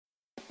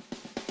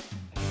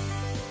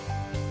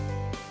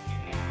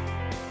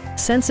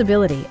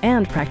sensibility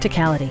and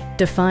practicality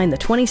define the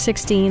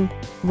 2016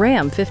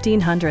 Ram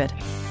 1500.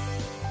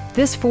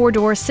 This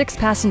four-door,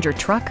 six-passenger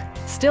truck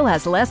still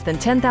has less than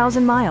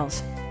 10,000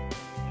 miles.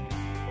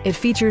 It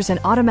features an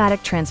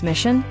automatic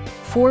transmission,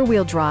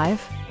 four-wheel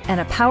drive, and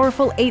a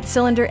powerful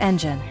 8-cylinder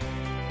engine.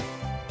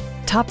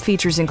 Top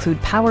features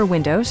include power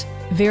windows,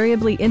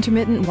 variably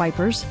intermittent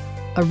wipers,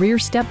 a rear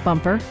step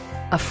bumper,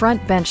 a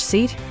front bench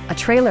seat, a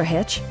trailer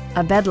hitch,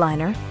 a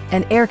bedliner,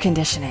 and air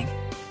conditioning.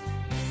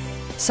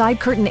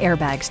 Side curtain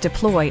airbags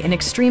deploy in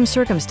extreme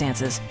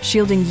circumstances,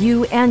 shielding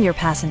you and your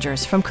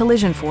passengers from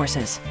collision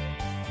forces.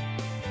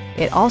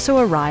 It also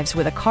arrives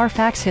with a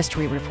Carfax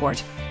history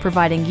report,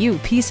 providing you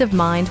peace of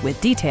mind with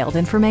detailed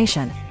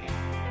information.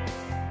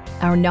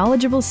 Our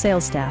knowledgeable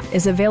sales staff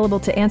is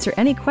available to answer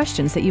any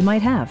questions that you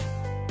might have.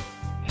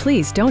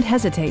 Please don't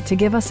hesitate to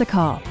give us a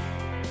call.